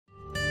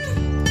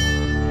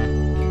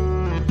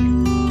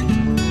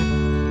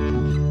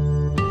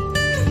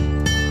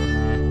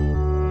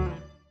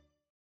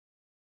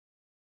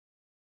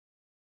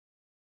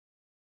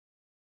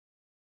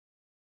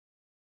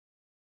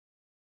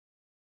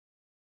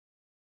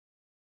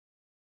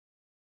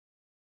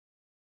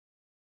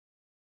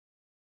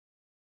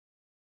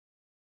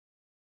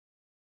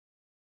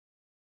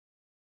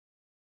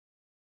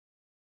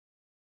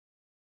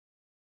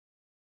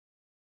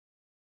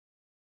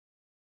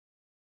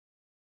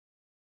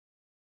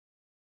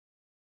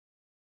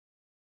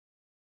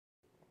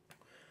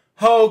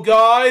Hello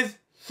guys,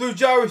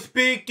 Sujari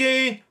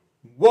speaking.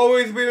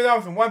 Warriors being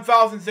announced in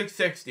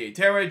 1660.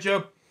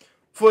 Temperature,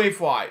 free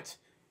flights.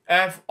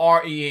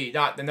 F-R-E-E,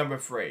 not the number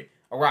 3.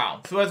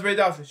 Around. So let's read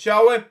out,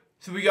 shall we?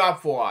 So we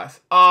got for us.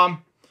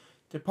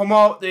 To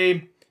promote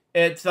Green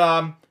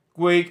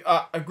Week,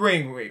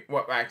 Green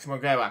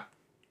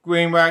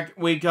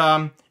Week,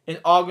 in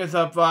August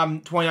of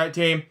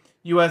 2019,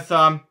 U.S.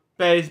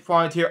 based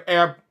Frontier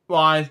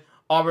Airlines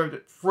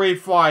offered free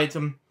flights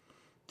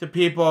to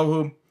people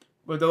who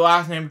with the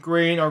last name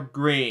Green or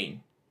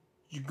Green,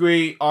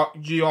 G-R-E-E-N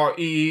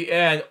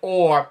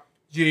or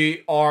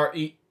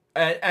G-R-E-N-E-N-R-E.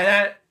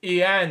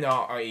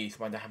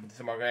 Something that happened to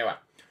someone anyway.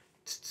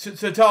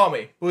 So tell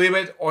me, believe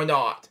it or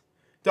not.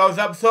 That was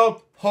the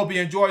episode. Hope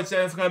you enjoyed.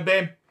 Saying it's gonna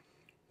be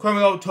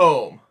Criminal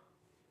Tome,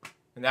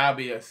 and that'll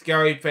be a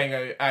scary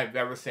thing I've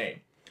ever seen.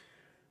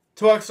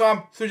 Till next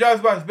time, so just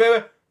about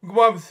baby.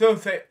 Go on, so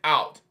say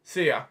out.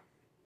 See ya.